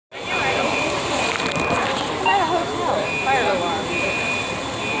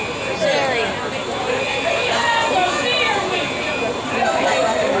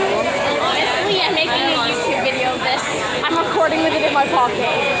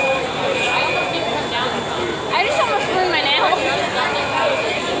I just almost ruined my nail.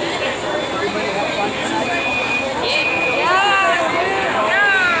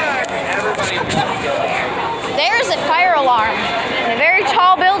 There's a fire alarm in a very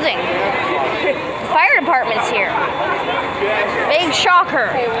tall building. The fire department's here. Big shocker.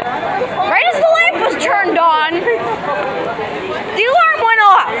 Right as the lamp was turned on, the alarm went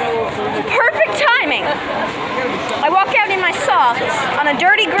off. Perfect timing. I walk out in my socks on a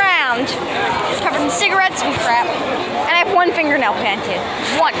dirty ground, covered in cigarettes and crap, and I have one fingernail painted.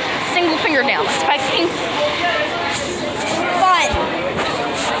 One single fingernail. It's fucking fun.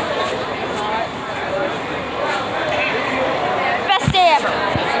 Best day ever.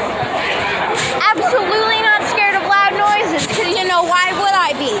 Absolutely not scared of loud noises, because you know, why would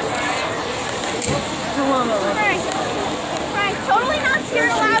I be? Right. Totally not scared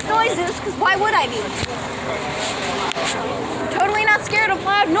of loud noises, because why would I be? Totally not scared of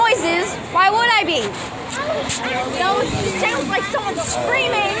loud noises, why would I be? You know, it just sounds like someone's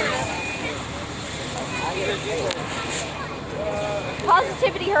screaming.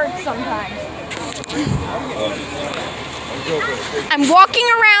 Positivity hurts sometimes. I'm walking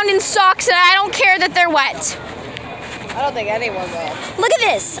around in socks and I don't care that they're wet. I don't think anyone will. Look at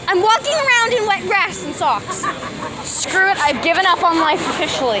this. I'm walking around in wet grass and socks. Screw it, I've given up on life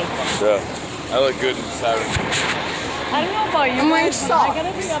officially. Yeah, I look good in Saturday. I don't know about you. I'm wearing socks. I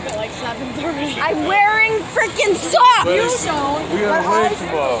gotta be up at like 7:30. I'm wearing freaking socks! You don't. We gotta wait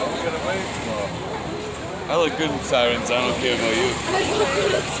tomorrow. I look good in Sirens. I don't care about you.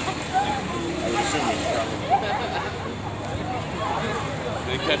 I'm assuming.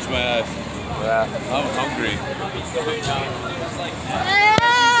 They catch my ass. Yeah. I'm hungry.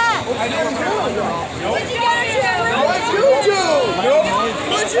 What'd you guys do? What'd you do?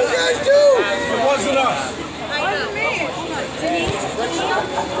 What'd you guys do? It wasn't us. Wasn't me.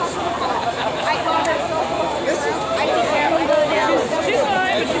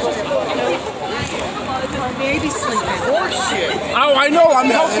 Maybe sleeping. Bullshit. Oh, I know. I'm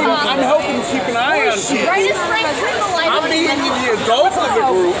helping keep an eye on shit. I'm being the adult of the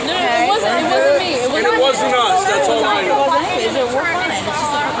group. No, it wasn't me. And it wasn't us. That's all I know. Is it worth it?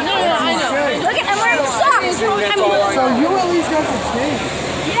 No, I know. Look at, I'm wearing socks. That's all I know. So you at least got the change.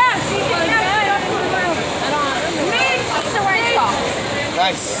 Yeah, she can have me. I'm still wearing socks.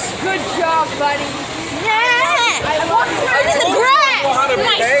 Nice. Good job, buddy. Yeah. I'm walking around in the grass in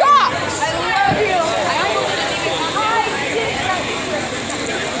my socks. I love you.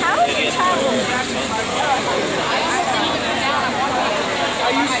 How is it traveling? I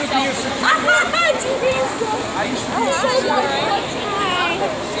used to be a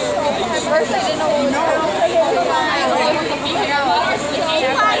At first I didn't know what was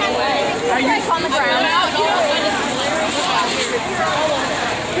on the ground.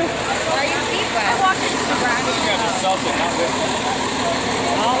 I walked into the ground.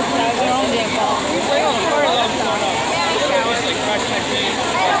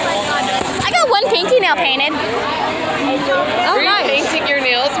 I got one pinky nail painted. Oh, were you painting your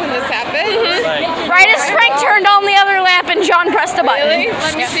nails when this happened? Right as Frank turned on the other lamp and John pressed a button. Really?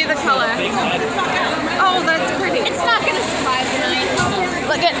 Let me see the color. Oh, that's pretty. It's not gonna survive tonight.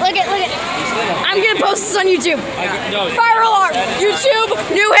 Look at. I'm gonna post this on YouTube. Fire alarm. YouTube,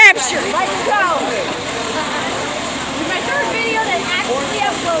 New Hampshire. Let's go. It's my third video that actually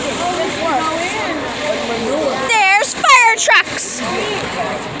uploaded. There's fire trucks.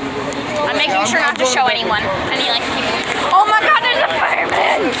 I'm making sure not to show anyone. Oh my God, there's a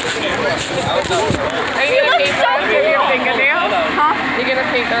fireman. Are you gonna paint the rest of your fingernails? Huh? You're gonna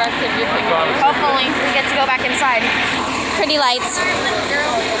paint the rest of your fingernails? Hopefully, we get to go back inside. Pretty lights.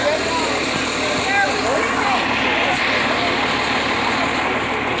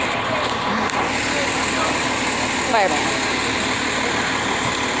 Fireman.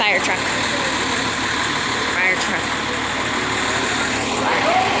 Fire truck. Fire truck.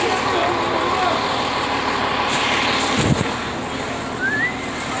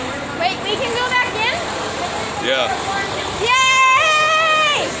 Wait, we can go back in? Yeah.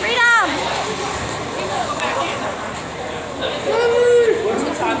 Yay! Freedom!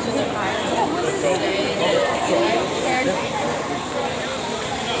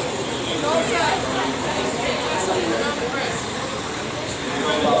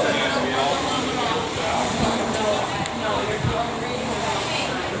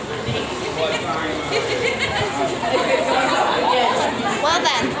 Well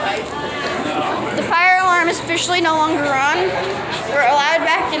then, the fire alarm is officially no longer on. We're allowed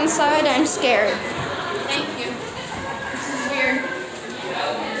back inside. I'm scared. Thank you. This is weird.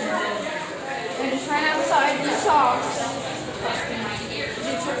 I just ran outside in socks.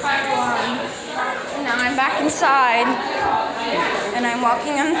 It's for fire alarm. And now I'm back inside, and I'm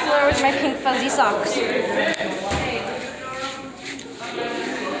walking on the floor with my pink fuzzy socks.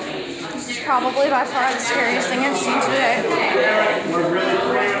 This is probably by far the scariest thing I've seen today.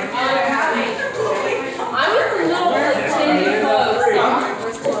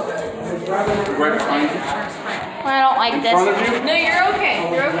 I don't like this. No, you're okay.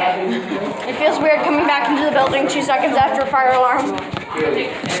 You're okay. It feels weird coming back into the building 2 seconds after a fire alarm.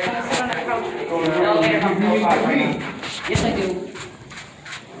 Yes, I do.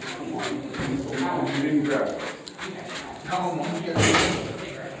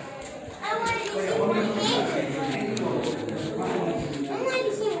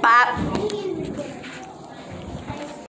 Bop.